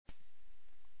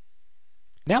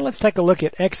Now let's take a look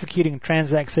at executing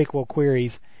TSQL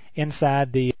queries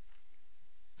inside the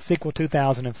SQL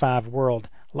 2005 world.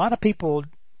 A lot of people,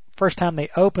 first time they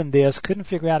opened this, couldn't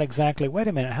figure out exactly, wait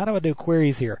a minute, how do I do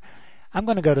queries here? I'm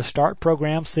going to go to Start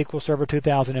Program, SQL Server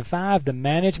 2005, the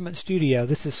Management Studio.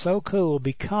 This is so cool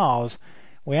because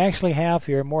we actually have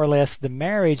here more or less the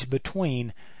marriage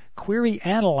between Query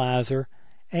Analyzer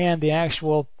and the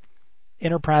actual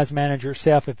Enterprise Manager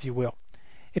itself, if you will.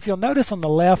 If you'll notice on the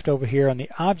left over here on the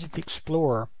Object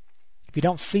Explorer, if you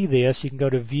don't see this, you can go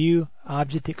to View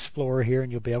Object Explorer here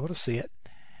and you'll be able to see it.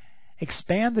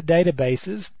 Expand the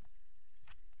databases,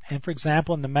 and for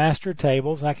example in the master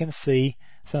tables I can see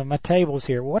some of my tables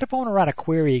here. What if I want to write a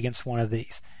query against one of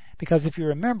these? Because if you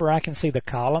remember, I can see the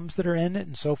columns that are in it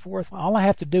and so forth. All I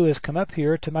have to do is come up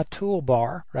here to my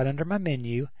toolbar right under my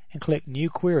menu and click New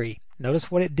Query. Notice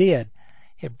what it did.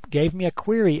 It gave me a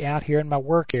query out here in my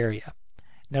work area.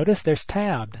 Notice there's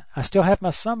tabbed. I still have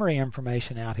my summary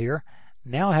information out here.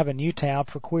 Now I have a new tab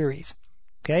for queries.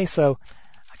 Okay, so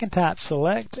I can type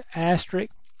select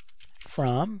asterisk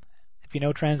from. If you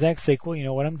know TSQL, you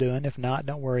know what I'm doing. If not,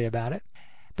 don't worry about it.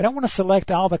 But I want to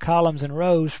select all the columns and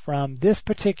rows from this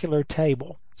particular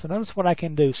table. So notice what I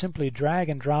can do. Simply drag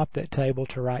and drop that table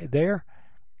to right there.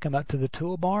 Come up to the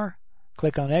toolbar,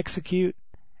 click on Execute.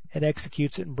 It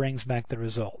executes it and brings back the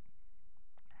result.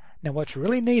 Now what's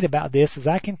really neat about this is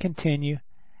I can continue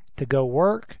to go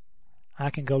work. I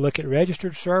can go look at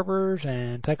registered servers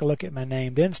and take a look at my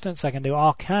named instance. I can do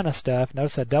all kind of stuff.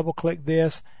 Notice I double click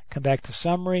this, come back to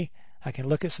summary. I can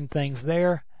look at some things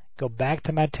there, go back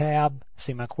to my tab,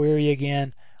 see my query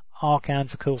again, all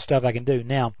kinds of cool stuff I can do.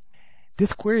 Now,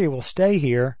 this query will stay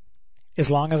here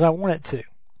as long as I want it to.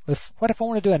 What if I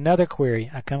want to do another query?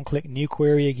 I come click New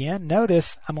Query again.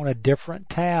 Notice I'm on a different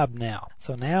tab now.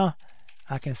 So now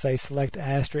I can say select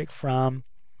asterisk from,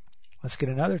 let's get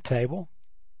another table.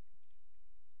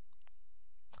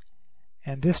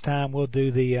 And this time we'll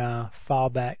do the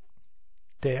fallback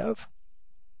dev.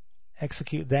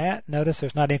 Execute that. Notice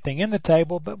there's not anything in the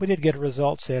table, but we did get a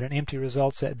result set, an empty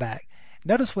result set back.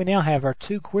 Notice we now have our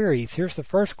two queries. Here's the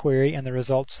first query and the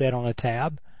result set on a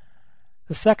tab.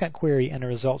 The second query and the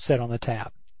result set on the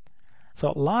tab. So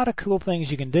a lot of cool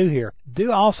things you can do here.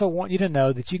 Do also want you to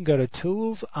know that you can go to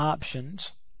Tools,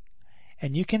 Options,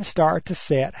 and you can start to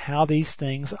set how these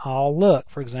things all look.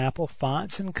 For example,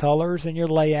 fonts and colors and your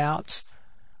layouts.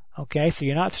 Okay, so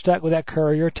you're not stuck with that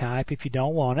courier type if you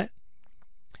don't want it.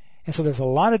 And so there's a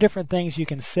lot of different things you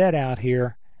can set out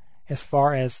here as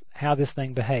far as how this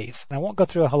thing behaves. And I won't go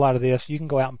through a whole lot of this. You can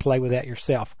go out and play with that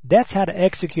yourself. That's how to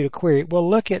execute a query. We'll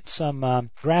look at some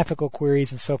graphical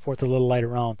queries and so forth a little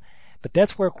later on. But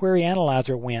that's where Query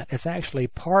Analyzer went. It's actually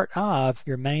part of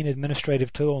your main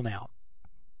administrative tool now.